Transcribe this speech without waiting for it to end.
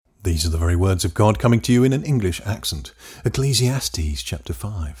These are the very words of God coming to you in an English accent. Ecclesiastes chapter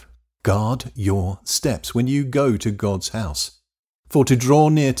 5. Guard your steps when you go to God's house. For to draw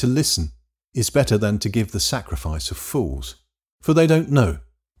near to listen is better than to give the sacrifice of fools, for they don't know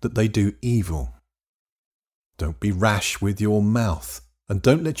that they do evil. Don't be rash with your mouth, and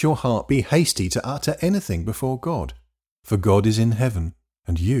don't let your heart be hasty to utter anything before God, for God is in heaven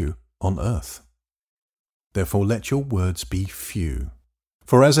and you on earth. Therefore let your words be few.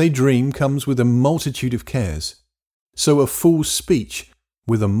 For as a dream comes with a multitude of cares, so a fool's speech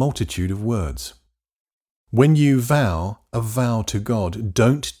with a multitude of words. When you vow a vow to God,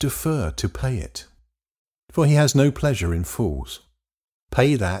 don't defer to pay it, for he has no pleasure in fools.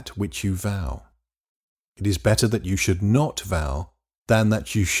 Pay that which you vow. It is better that you should not vow than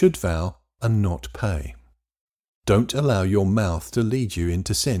that you should vow and not pay. Don't allow your mouth to lead you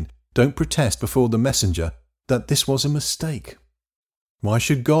into sin. Don't protest before the messenger that this was a mistake. Why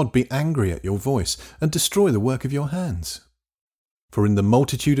should God be angry at your voice and destroy the work of your hands? For in the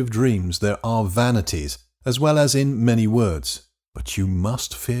multitude of dreams there are vanities, as well as in many words, but you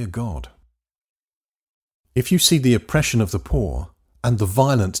must fear God. If you see the oppression of the poor, and the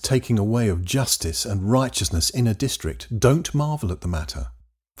violent taking away of justice and righteousness in a district, don't marvel at the matter.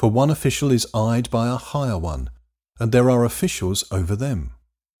 For one official is eyed by a higher one, and there are officials over them.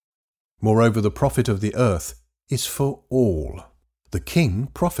 Moreover, the profit of the earth is for all. The king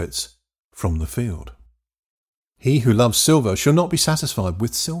profits from the field. He who loves silver shall not be satisfied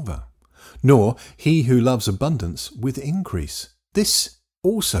with silver, nor he who loves abundance with increase. This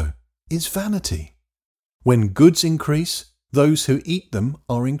also is vanity. When goods increase, those who eat them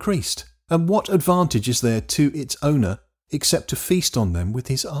are increased. And what advantage is there to its owner except to feast on them with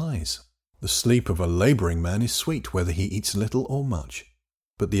his eyes? The sleep of a labouring man is sweet, whether he eats little or much,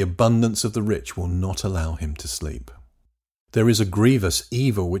 but the abundance of the rich will not allow him to sleep. There is a grievous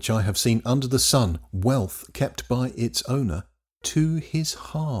evil which I have seen under the sun, wealth kept by its owner to his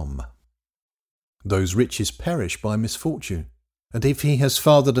harm. Those riches perish by misfortune, and if he has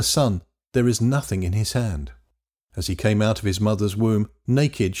fathered a son, there is nothing in his hand. As he came out of his mother's womb,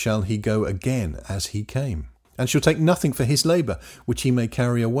 naked shall he go again as he came, and shall take nothing for his labour, which he may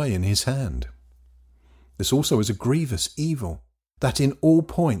carry away in his hand. This also is a grievous evil, that in all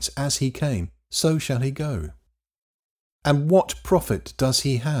points as he came, so shall he go. And what profit does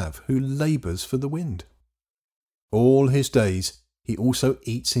he have who labours for the wind? All his days he also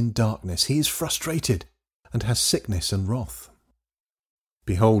eats in darkness. He is frustrated, and has sickness and wrath.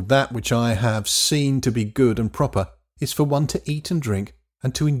 Behold, that which I have seen to be good and proper is for one to eat and drink,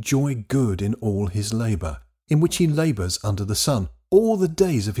 and to enjoy good in all his labour, in which he labours under the sun, all the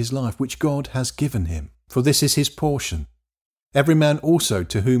days of his life which God has given him. For this is his portion. Every man also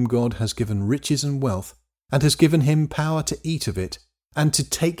to whom God has given riches and wealth, and has given him power to eat of it, and to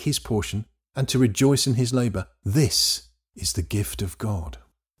take his portion, and to rejoice in his labour, this is the gift of God.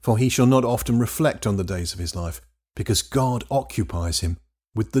 For he shall not often reflect on the days of his life, because God occupies him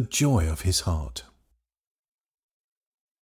with the joy of his heart.